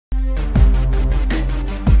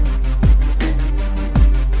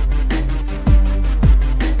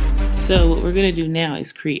So what we're going to do now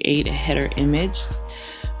is create a header image.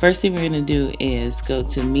 First thing we're going to do is go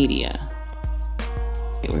to media.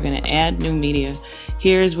 We're going to add new media.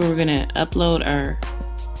 Here's where we're going to upload our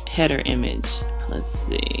header image. Let's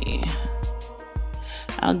see.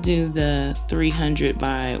 I'll do the 300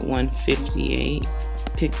 by 158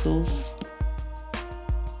 pixels.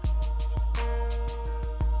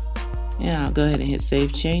 And I'll go ahead and hit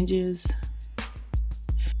save changes.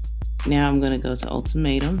 Now I'm going to go to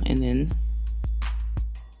Ultimatum and then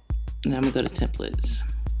I'm going to go to templates.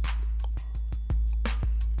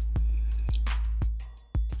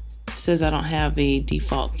 It says I don't have a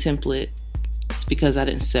default template. It's because I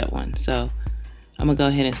didn't set one. So I'm going to go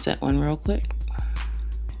ahead and set one real quick.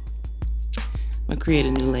 I'm going to create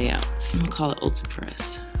a new layout. I'm going to call it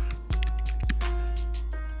Ultimatum-Wordpress.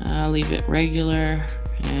 I'll leave it regular.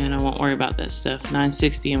 And I won't worry about that stuff.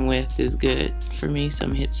 960 in width is good for me, so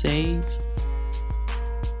I'm gonna hit save.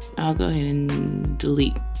 I'll go ahead and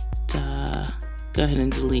delete. Go ahead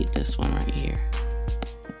and delete this one right here.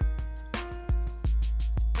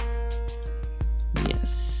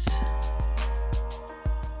 Yes.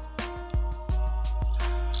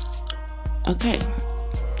 Okay.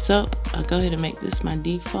 So I'll go ahead and make this my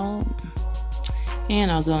default,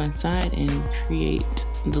 and I'll go inside and create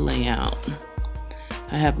the layout.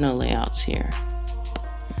 I have no layouts here,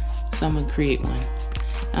 so I'm going to create one.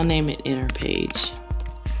 I'll name it inner page,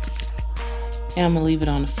 and I'm going to leave it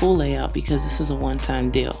on the full layout because this is a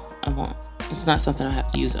one-time deal. It's not something I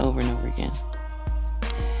have to use over and over again.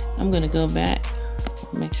 I'm going to go back,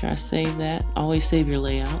 make sure I save that. Always save your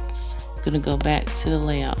layouts. I'm going to go back to the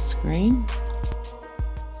layout screen,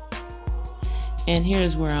 and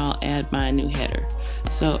here's where I'll add my new header.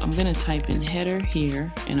 So I'm going to type in header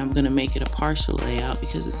here, and I'm going to make it a partial layout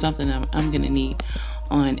because it's something I'm going to need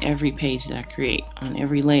on every page that I create, on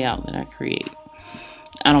every layout that I create.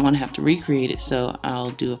 I don't want to have to recreate it, so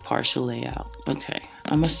I'll do a partial layout. Okay,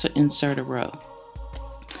 I'm going to insert a row.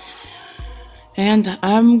 And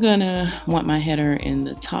I'm going to want my header in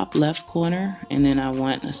the top left corner, and then I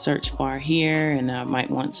want a search bar here, and I might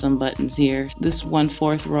want some buttons here. This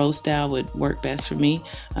 1/4 row style would work best for me.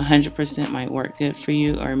 100% might work good for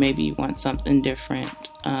you, or maybe you want something different,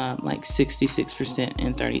 like 66%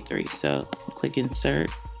 and 33. So click insert.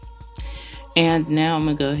 And now I'm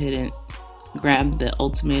going to go ahead and grab the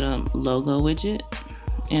Ultimatum logo widget,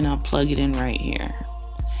 and I'll plug it in right here.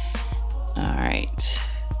 All right.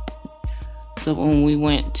 So when we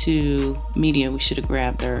went to media, we should have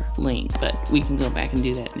grabbed our link, but we can go back and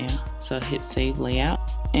do that now. So hit save layout,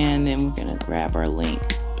 and then we're gonna grab our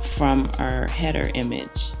link from our header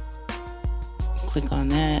image. Click on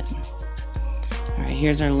that. All right,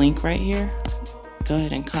 here's our link right here. Go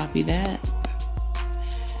ahead and copy that.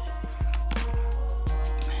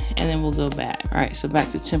 And then we'll go back. All right, so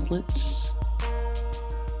back to templates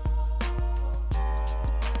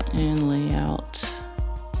and layout.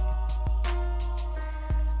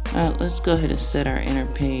 Let's go ahead and set our inner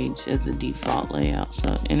page as the default layout.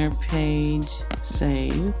 So inner page,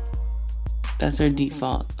 save. That's our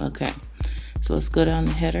default. Okay. So let's go down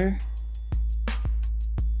to header.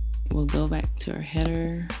 We'll go back to our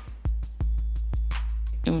header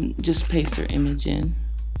and just paste our image in.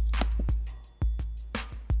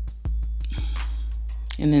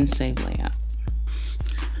 And then save layout.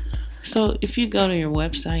 So if you go to your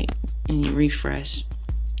website and you refresh,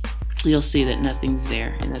 you'll see that nothing's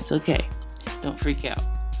there, and that's okay. Don't freak out.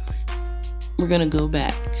 We're gonna go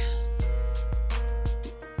back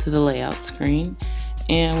to the layout screen,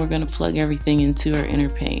 and we're gonna plug everything into our inner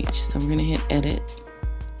page. So we're gonna hit edit,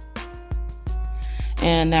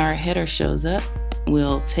 and now our header shows up.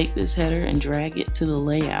 We'll take this header and drag it to the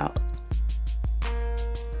layout,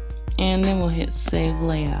 and then we'll hit save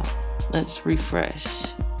layout. Let's refresh,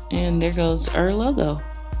 and there goes our logo.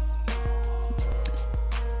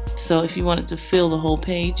 So if you wanted to fill the whole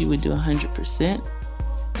page, you would do 100%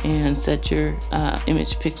 and set your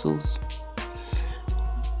image pixels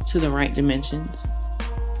to the right dimensions.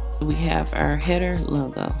 We have our header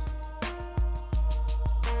logo.